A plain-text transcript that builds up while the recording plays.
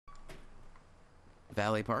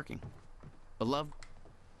Valet parking. Beloved.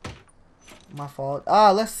 My fault.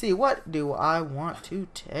 Let's see. What do I want to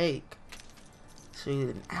take?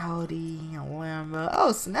 Shoot, an Audi, a Lambo.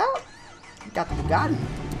 Oh, snap. Got the Bugatti.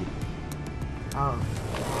 Oh,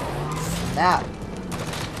 snap.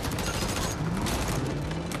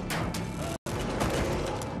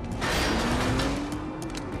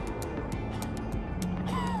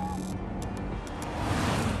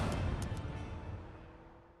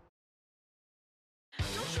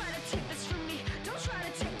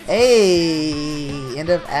 Hey, end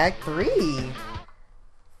of Act 3.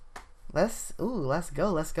 Let's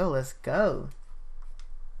go.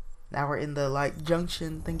 Now we're in the like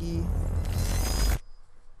junction thingy.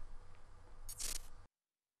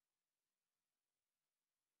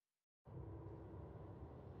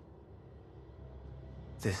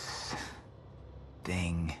 This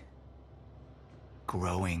thing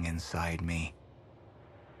growing inside me.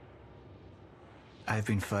 I've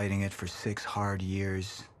been fighting it for 6 hard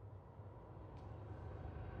years.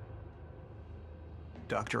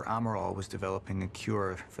 Dr. Amaral was developing a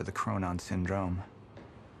cure for the Cronon syndrome.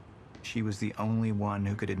 She was the only one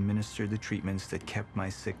who could administer the treatments that kept my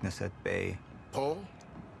sickness at bay. Paul?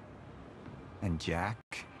 And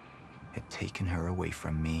Jack had taken her away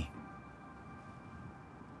from me.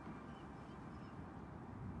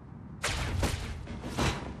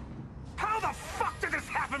 How the fuck did this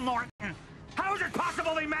happen, Morton? How is it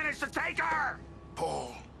possible they managed to take her?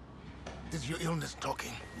 Paul, this is your illness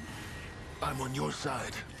talking. I'm on your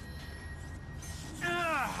side.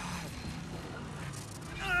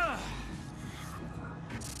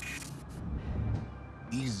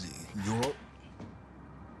 Easy, you're...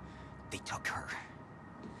 They took her.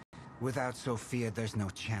 Without Sophia, there's no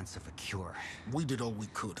chance of a cure. We did all we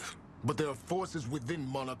could. But there are forces within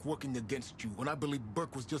Monarch working against you, and I believe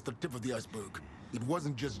Burke was just the tip of the iceberg. It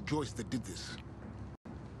wasn't just Joyce that did this.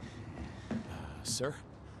 Sir?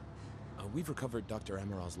 We've recovered Dr.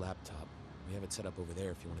 Amaral's laptop. We have it set up over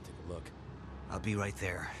there if you want to take a look. I'll be right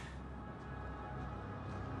there.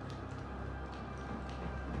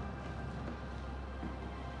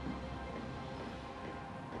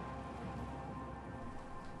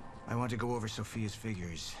 I want to go over Sophia's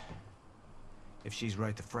figures. If she's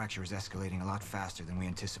right, the fracture is escalating a lot faster than we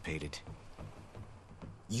anticipated.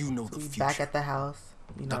 You know the future. Back at the house,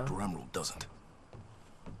 you know. Dr. Amaral doesn't.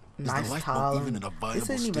 Nice tile. This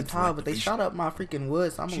isn't even tile, but they shot up my freaking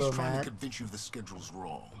wood, so I'm a little mad. She's trying to convince you the schedule's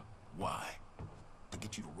wrong. Why? To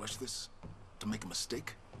get you to rush this? To make a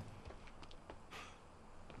mistake?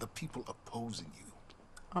 The people opposing you.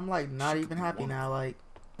 I'm like not even happy now, like,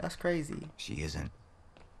 that's crazy. She isn't.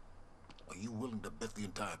 Are you willing to bet the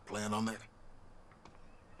entire plan on that?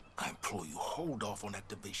 I implore you, hold off on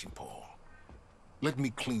activation, Paul. Let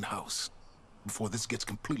me clean house before this gets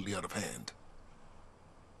completely out of hand.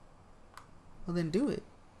 Well, then do it.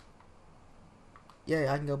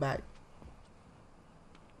 Yeah, I can go back.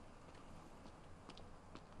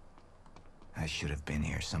 I should have been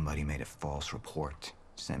here. Somebody made a false report.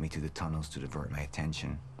 Sent me to the tunnels to divert my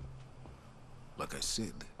attention. Like I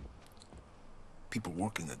said, people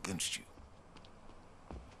working against you.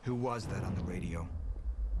 Who was that on the radio?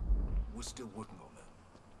 We're still working on that.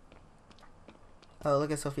 Oh,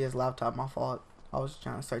 look at Sophia's laptop. My fault. I was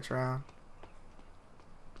trying to search around.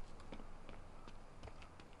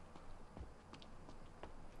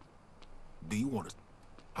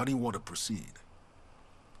 How do you want to proceed?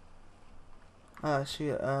 Let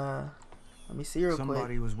me see real quick.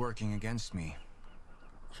 Somebody was working against me.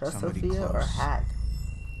 Trust Somebody Sophia close. or Hack?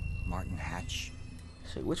 Martin Hatch.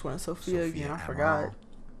 Shit, which one is Sophia again? I forgot.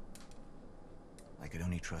 I could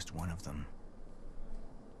only trust one of them.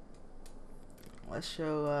 Let's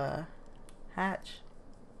show Hatch.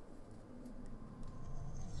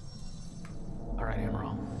 Alright,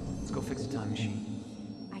 Amaral. Let's go fix the time machine.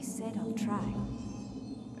 I said I'll try.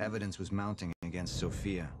 Evidence was mounting against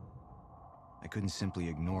Sophia. I couldn't simply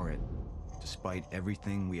ignore it, despite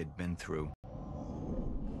everything we had been through.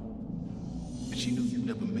 And she knew you'd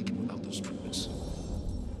never make it without those treatments.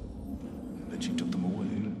 And then she took them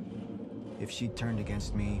away. If she turned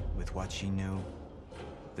against me with what she knew,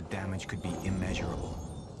 the damage could be immeasurable.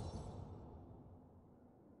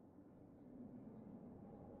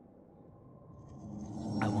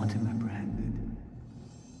 I want him apprehended.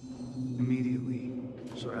 Immediately.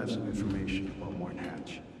 So I have some information about Martin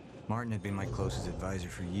Hatch. Martin had been my closest advisor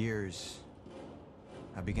for years.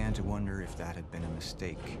 I began to wonder if that had been a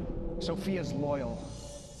mistake. Sophia's loyal.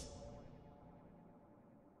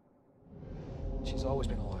 She's always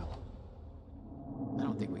been loyal. I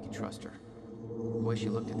don't think we can trust her. The way she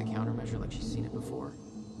looked at the countermeasure like she's seen it before.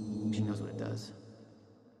 She knows what it does.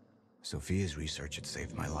 Sophia's research had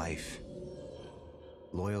saved my life.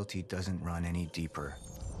 Loyalty doesn't run any deeper.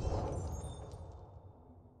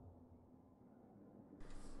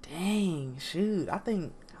 Dang, shoot. I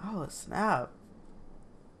think, oh, snap.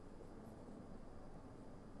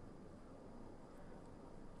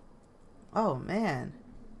 Oh, man.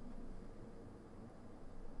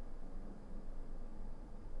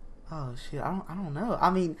 Oh, shit. I don't know. I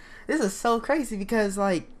mean, this is so crazy because,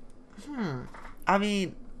 like, I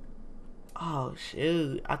mean, oh,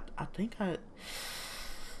 shoot. I think I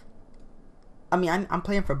mean, I'm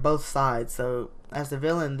playing for both sides, so as the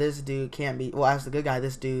villain, this dude can't be, well, as the good guy,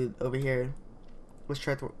 this dude over here was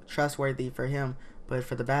trustworthy for him, but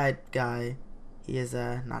for the bad guy, he is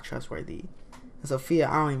not trustworthy. And Sophia,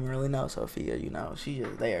 I don't even really know Sophia, you know, she's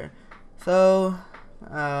just there. So,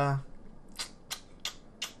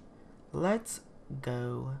 let's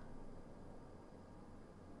go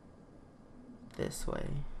this way.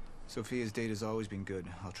 Sophia's date has always been good.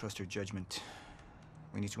 I'll trust her judgment.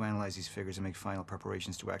 We need to analyze these figures and make final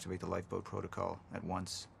preparations to activate the lifeboat protocol at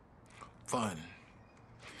once. Fine.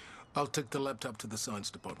 I'll take the laptop to the science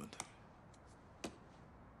department.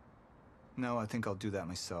 No, I think I'll do that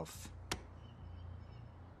myself.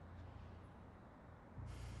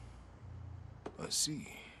 I see.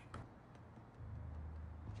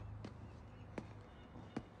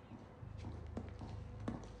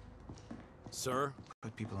 Sir?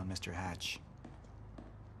 Put people on Mr. Hatch.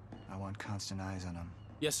 I want constant eyes on him.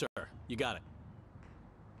 Yes, sir. You got it.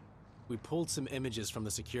 We pulled some images from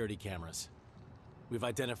the security cameras. We've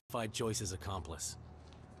identified Joyce's accomplice.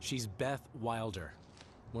 She's Beth Wilder,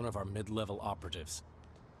 one of our mid-level operatives.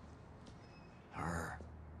 Her.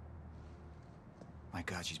 My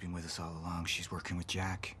God, she's been with us all along. She's working with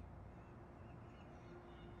Jack.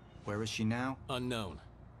 Where is she now? Unknown.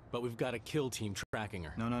 But we've got a kill team tracking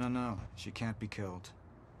her. No. She can't be killed.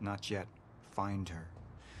 Not yet. Find her.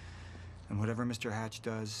 And whatever Mr. Hatch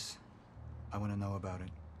does, I want to know about it.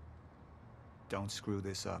 Don't screw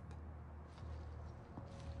this up.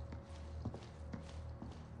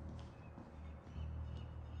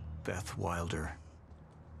 Beth Wilder.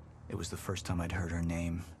 It was the first time I'd heard her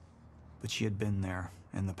name, but she had been there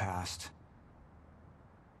in the past.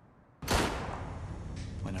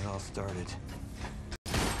 When it all started.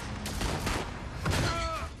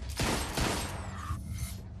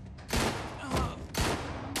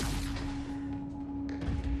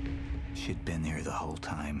 She'd been there the whole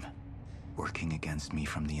time, working against me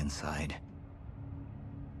from the inside.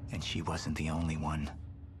 And she wasn't the only one.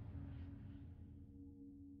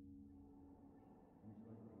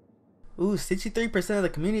 Ooh, 63% of the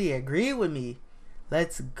community agreed with me.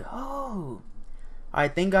 Let's go.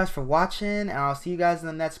 Alright, thank you guys for watching, and I'll see you guys in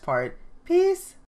the next part. Peace.